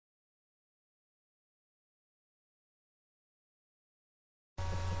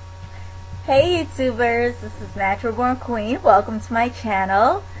Hey YouTubers, this is Natural Born Queen. Welcome to my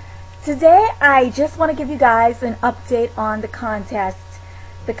channel. Today I just want to give you guys an update on the contest.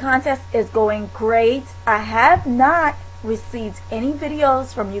 The contest is going great. I have not received any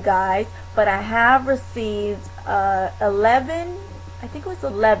videos from you guys, but I have received 11, I think it was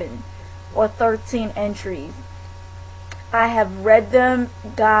 11 or 13 entries. I have read them,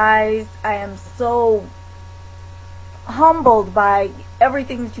 guys. I am so humbled by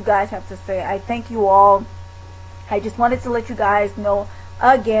everything that you guys have to say. I thank you all. I just wanted to let you guys know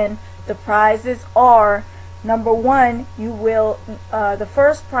again, the prizes are: number one, you will the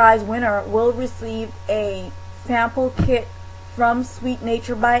first prize winner will receive a sample kit from Sweet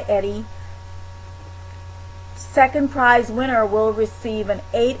Nature by Eddie. Second prize winner will receive an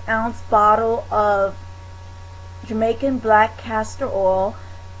 8-ounce bottle of Jamaican black castor oil.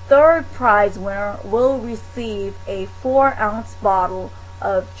 Third prize winner will receive a 4-ounce bottle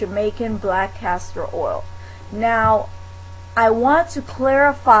of Jamaican black castor oil. Now, I want to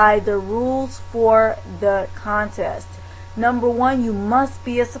clarify the rules for the contest. Number one, you must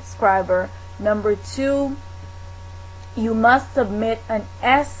be a subscriber. Number two, you must submit an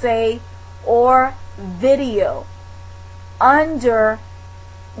essay or video under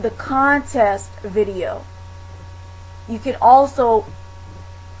the contest video. You can also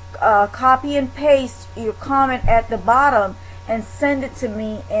copy and paste your comment at the bottom and send it to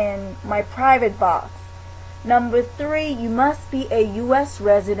me in my private box. Number three, you must be a U.S.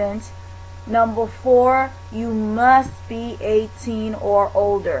 resident. Number four, you must be 18 or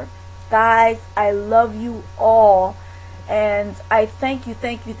older. Guys, I love you all, and I thank you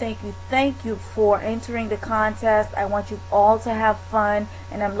for entering the contest. I want you all to have fun,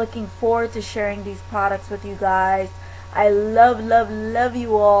 and I'm looking forward to sharing these products with you guys. I love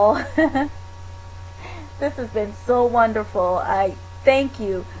you all. This has been so wonderful. I thank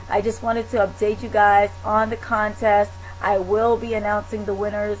you. I just wanted to update you guys on the contest. I will be announcing the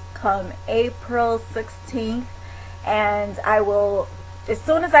winners come April 16th, and I will, as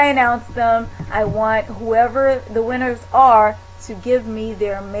soon as I announce them, I want whoever the winners are to give me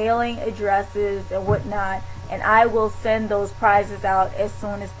their mailing addresses and whatnot, and I will send those prizes out as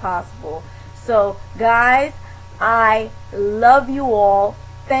soon as possible. So guys, I love you all.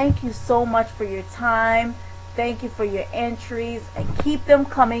 Thank you so much for your time. Thank you for your entries, and keep them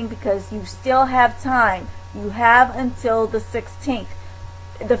coming because you still have time. You have until the 16th,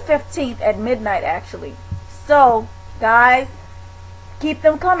 the 15th at midnight actually. So guys, keep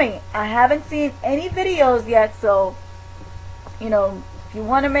them coming. I haven't seen any videos yet, so if you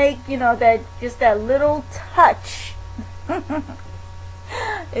want to make that just that little touch of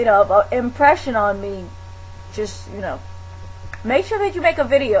an impression on me, just make sure that you make a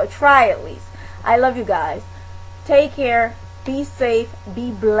video. Try at least. I love you guys. Take care, be safe, be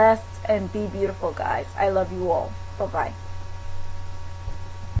blessed, and be beautiful, guys. I love you all. Bye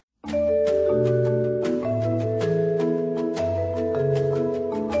bye.